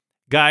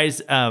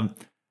 Guys,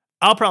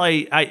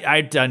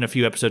 I've done a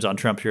few episodes on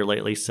Trump here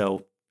lately,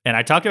 and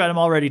I talked about him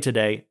already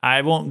today.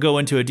 I won't go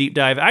into a deep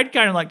dive. I'd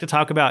kind of like to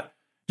talk about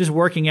just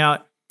working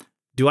out,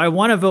 do I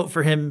want to vote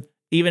for him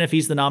even if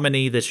he's the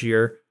nominee this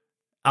year?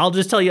 I'll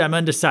just tell you I'm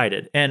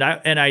undecided. And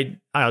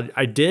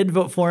I did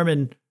vote for him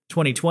in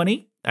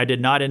 2020. I did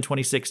not in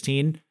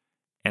 2016.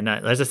 And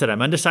as I said,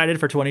 I'm undecided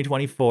for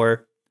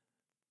 2024.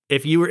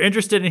 If you were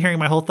interested in hearing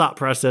my whole thought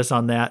process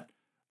on that,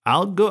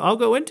 I'll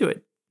go into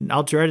it.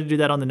 I'll try to do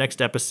that on the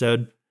next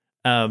episode.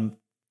 And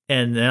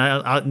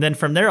then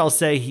from there, I'll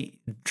say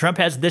Trump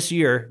has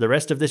the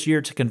rest of this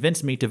year to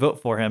convince me to vote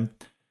for him.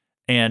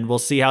 And we'll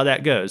see how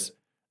that goes.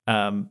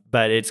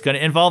 But it's going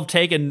to involve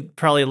taking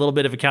probably a little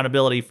bit of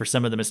accountability for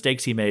some of the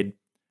mistakes he made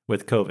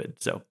with COVID.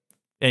 So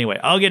anyway,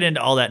 I'll get into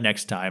all that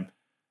next time.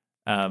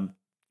 I've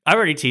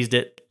already teased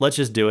it. Let's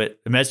just do it.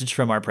 A message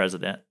from our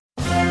president.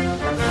 I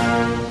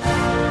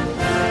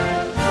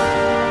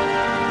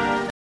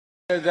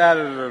did that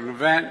at an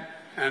event,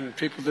 and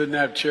people didn't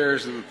have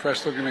chairs, and the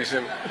press looked at me and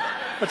said,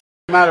 what's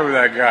the matter with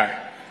that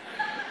guy?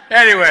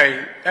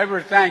 Anyway,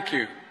 Edward, thank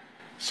you.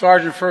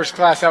 Sergeant First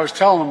Class. I was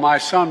telling him my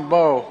son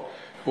Bo,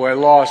 who I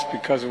lost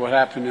because of what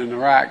happened in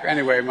Iraq.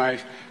 Anyway, my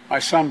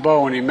son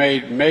Bo, when he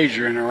made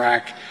Major in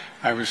Iraq,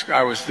 I was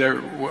there.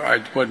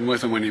 I wasn't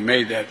with him when he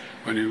made that,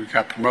 when he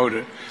got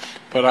promoted,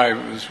 but I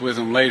was with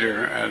him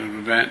later at an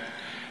event,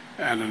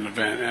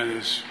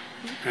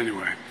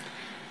 anyway,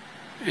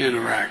 in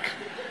Iraq.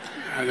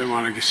 I didn't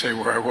want to say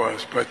where I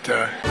was, but.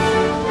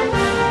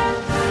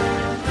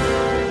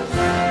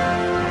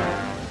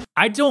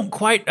 I don't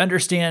quite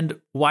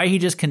understand why he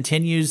just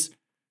continues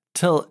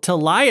to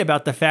lie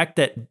about the fact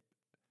that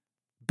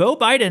Beau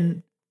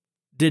Biden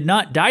did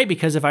not die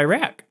because of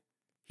Iraq.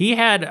 He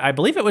had, I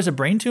believe it was a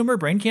brain tumor,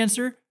 brain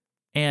cancer,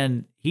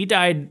 and he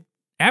died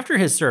after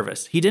his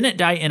service. He didn't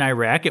die in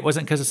Iraq. It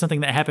wasn't because of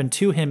something that happened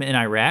to him in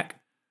Iraq.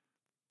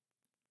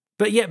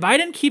 But yet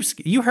Biden keeps,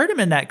 you heard him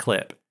in that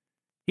clip.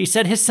 He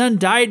said his son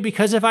died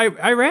because of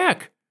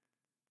Iraq.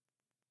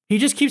 He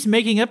just keeps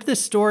making up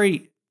this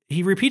story.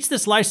 He repeats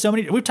this lie so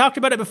many, we've talked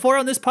about it before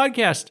on this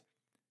podcast.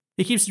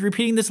 He keeps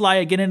repeating this lie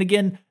again and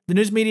again. The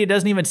news media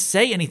doesn't even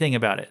say anything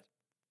about it.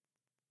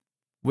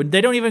 When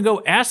they don't even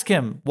go ask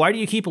him, why do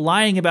you keep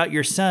lying about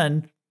your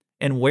son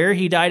and where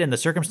he died and the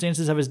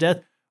circumstances of his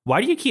death?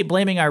 Why do you keep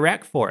blaming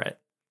Iraq for it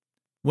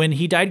when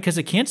he died because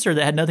of cancer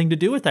that had nothing to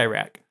do with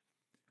Iraq?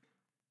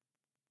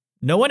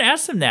 No one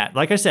asked him that.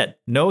 Like I said,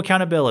 no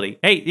accountability.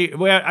 Hey,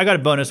 I got a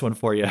bonus one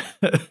for you.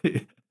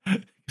 This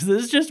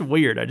is just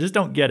weird. I just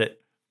don't get it.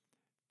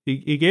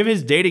 He gave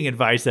his dating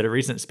advice at a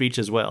recent speech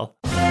as well.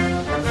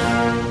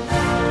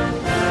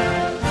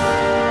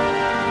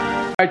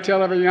 I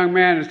tell every young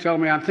man who's telling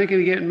me, I'm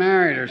thinking of getting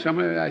married or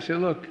something. I said,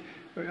 look,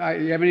 you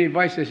have any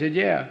advice? They said,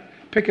 yeah.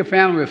 Pick a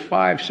family with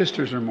 5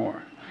 sisters or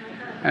more.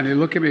 And they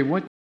look at me,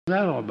 what is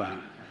that all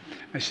about?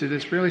 I said,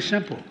 it's really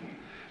simple.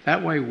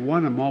 That way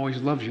one of them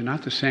always loves you,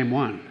 not the same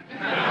one.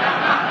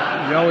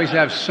 You always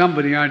have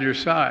somebody on your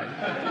side.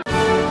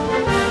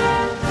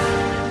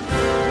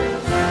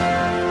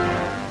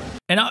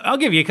 And I'll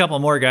give you a couple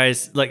more,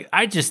 guys. Like,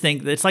 I just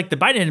think it's like the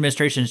Biden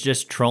administration is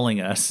just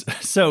trolling us.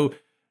 So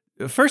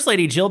First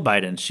Lady Jill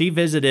Biden, she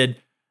visited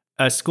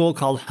a school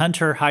called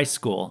Hunter High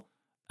School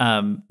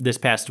this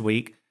past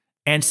week.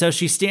 And so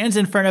she stands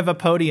in front of a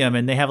podium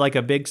and they have like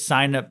a big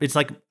sign up. It's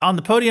like on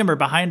the podium or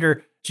behind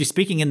her, she's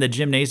speaking in the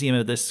gymnasium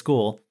of this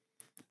school.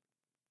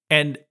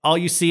 And all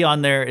you see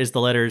on there is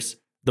the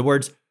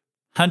words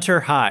Hunter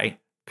High,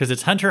 because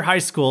it's Hunter High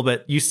School,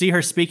 but you see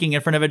her speaking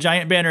in front of a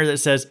giant banner that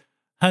says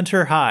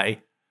Hunter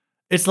High.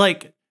 It's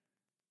like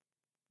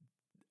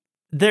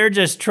they're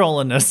just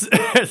trolling us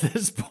at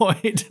this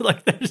point.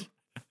 Like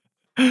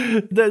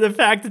the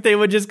fact that they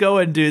would just go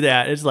and do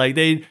that, it's like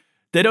they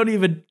don't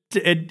even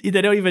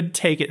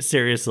take it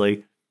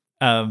seriously.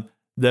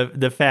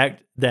 The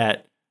fact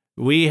that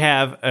we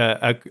have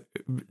a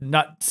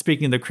not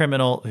speaking the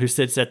criminal who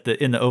sits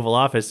in the Oval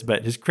Office,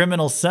 but his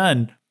criminal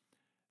son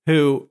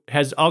who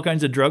has all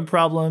kinds of drug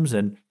problems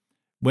and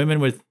women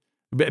with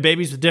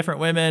babies with different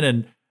women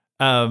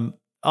and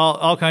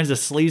all kinds of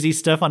sleazy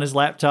stuff on his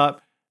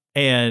laptop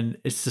and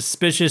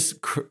suspicious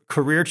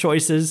career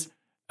choices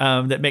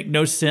that make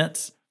no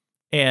sense,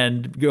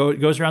 and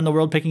goes around the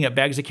world picking up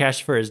bags of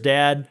cash for his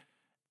dad,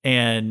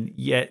 and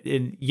yet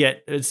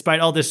despite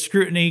all this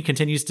scrutiny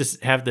continues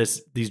to have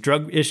these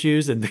drug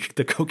issues and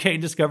the cocaine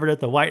discovered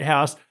at the White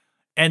House.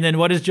 And then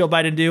what does Jill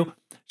Biden do?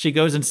 She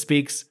goes and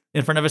speaks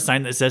in front of a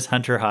sign that says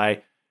Hunter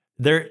High.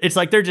 It's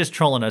like they're just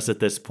trolling us at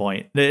this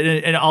point.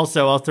 And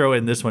also, I'll throw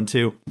in this one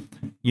too.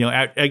 You know,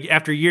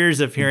 after years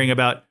of hearing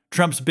about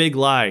Trump's big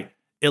lie,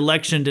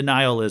 election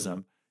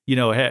denialism, you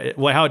know,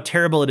 how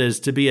terrible it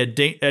is to be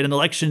an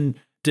election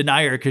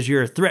denier because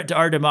you're a threat to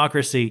our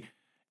democracy.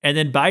 And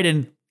then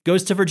Biden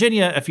goes to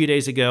Virginia a few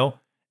days ago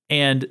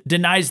and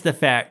denies the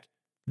fact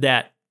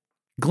that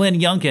Glenn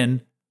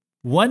Youngkin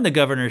won the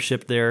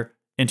governorship there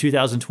in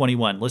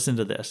 2021. Listen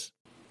to this.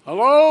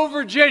 Hello,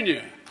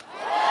 Virginia.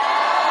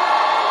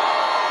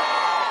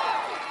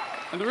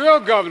 And the real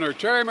governor,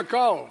 Terry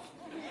McAuliffe.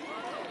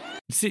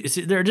 See,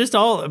 they're just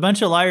all a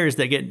bunch of liars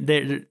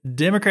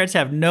Democrats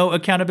have no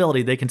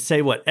accountability. They can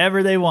say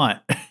whatever they want.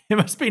 It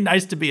must be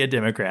nice to be a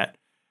Democrat.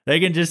 They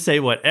can just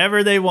say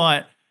whatever they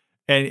want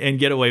and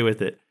get away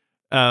with it.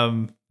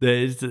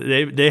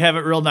 They have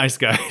it real nice,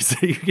 guys.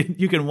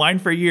 You can whine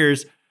for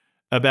years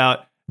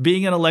about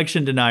being an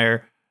election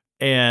denier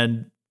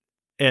and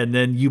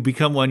then you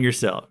become one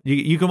yourself.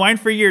 You can whine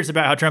for years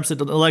about how Trump's an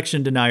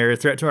election denier, a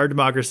threat to our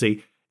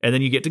democracy, and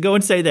then you get to go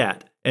and say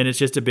that, and it's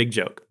just a big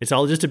joke. It's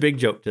all just a big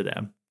joke to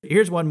them.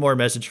 Here's one more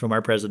message from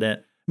our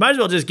president. Might as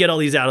well just get all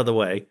these out of the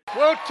way.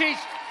 We'll teach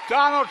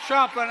Donald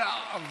Trump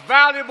a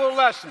valuable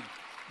lesson.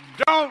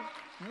 Don't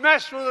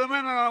mess with the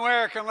women in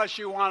America unless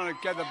you want to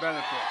get the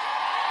benefit.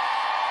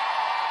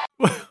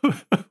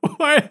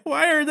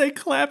 Why are they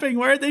clapping?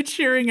 Why are they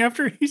cheering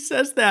after he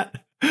says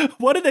that?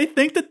 What do they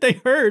think that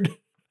they heard?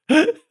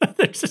 They're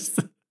just...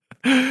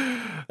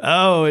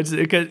 Oh, it's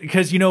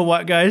because you know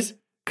what, guys?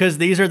 Because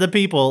these are the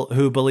people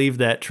who believe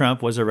that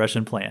Trump was a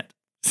Russian plant.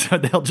 So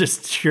they'll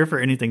just cheer for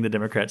anything the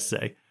Democrats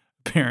say,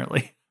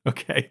 apparently.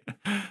 Okay.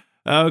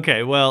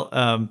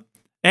 Well,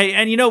 Hey,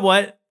 and you know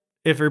what?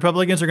 If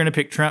Republicans are going to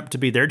pick Trump to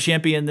be their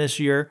champion this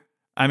year,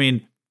 I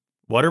mean,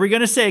 what are we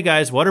going to say,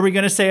 guys? What are we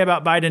going to say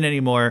about Biden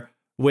anymore?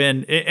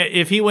 When,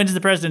 if he wins the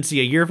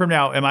presidency a year from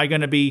now, am I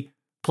going to be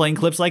playing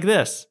clips like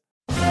this?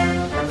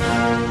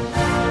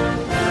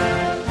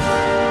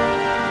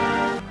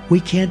 We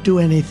can't do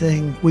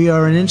anything. We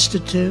are an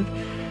institute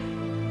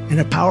and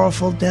a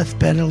powerful death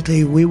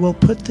penalty. We will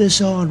put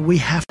this on. We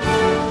have to.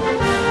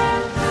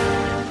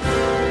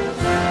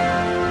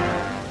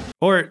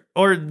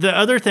 Or the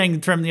other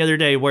thing from the other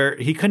day where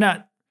he could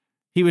not,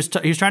 he was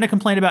trying to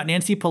complain about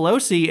Nancy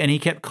Pelosi and he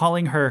kept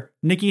calling her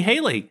Nikki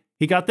Haley.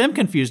 He got them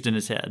confused in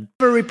his head.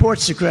 Never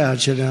reports the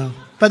crowd, you know.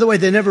 By the way,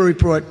 they never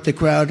report the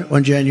crowd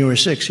on January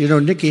 6th. You know,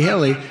 Nikki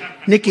Haley,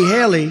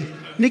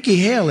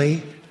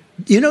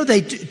 you know,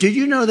 did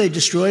you know they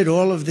destroyed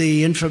all of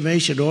the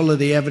information, all of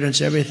the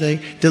evidence, everything,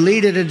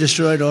 deleted and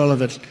destroyed all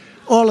of it,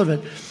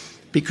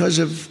 because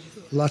of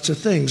lots of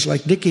things.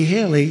 Like Nikki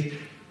Haley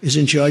is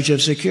in charge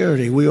of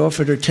security. We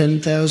offered her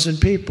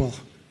 10,000 people.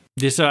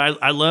 Yeah, so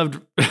I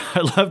loved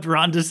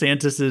Ron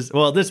DeSantis's.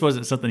 Well, this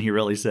wasn't something he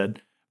really said,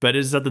 but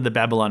it's something the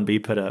Babylon Bee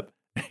put up.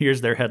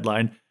 Here's their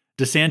headline: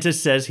 DeSantis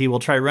says he will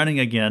try running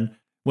again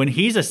when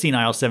he's a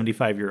senile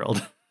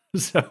 75-year-old.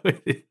 So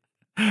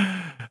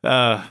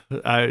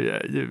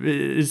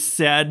it's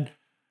sad.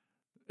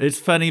 It's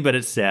funny, but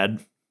it's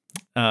sad.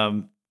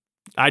 I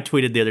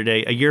tweeted the other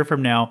day, a year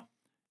from now,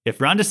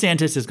 if Ron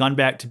DeSantis has gone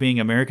back to being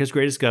America's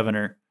greatest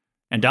governor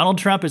and Donald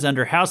Trump is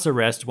under house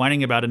arrest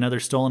whining about another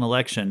stolen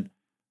election,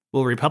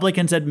 will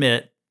Republicans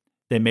admit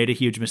they made a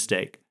huge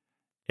mistake?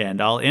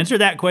 And I'll answer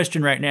that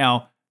question right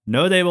now.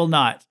 No, they will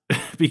not.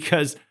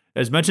 Because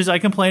as much as I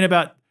complain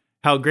about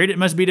how great it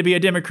must be to be a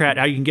Democrat,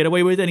 how you can get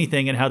away with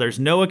anything, and how there's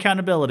no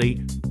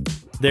accountability,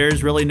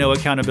 there's really no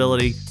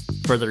accountability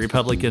for the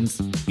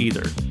Republicans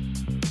either.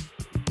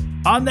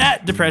 On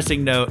that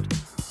depressing note,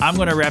 I'm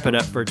going to wrap it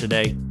up for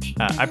today.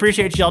 I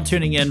appreciate y'all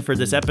tuning in for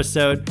this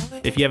episode.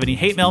 If you have any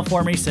hate mail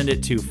for me, send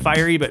it to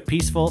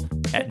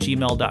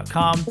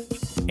fierybutpeaceful@gmail.com.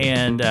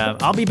 And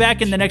I'll be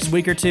back in the next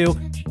week or two,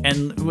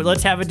 and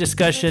let's have a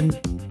discussion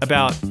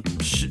about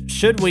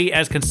should we,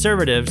 as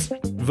conservatives,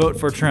 vote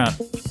for Trump,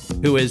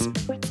 who is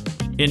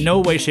in no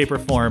way, shape, or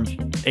form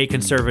a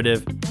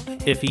conservative,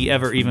 if he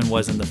ever even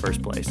was in the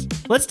first place.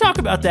 Let's talk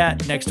about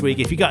that next week.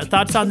 If you got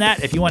thoughts on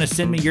that, if you want to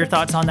send me your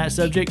thoughts on that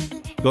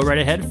subject, go right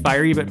ahead,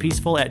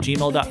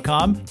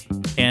 fierybutpeaceful@gmail.com,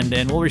 and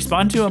then we'll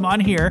respond to them on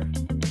here,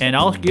 and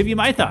I'll give you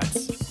my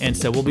thoughts. And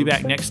so we'll be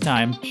back next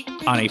time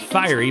on a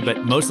fiery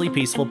but mostly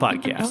peaceful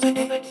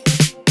podcast.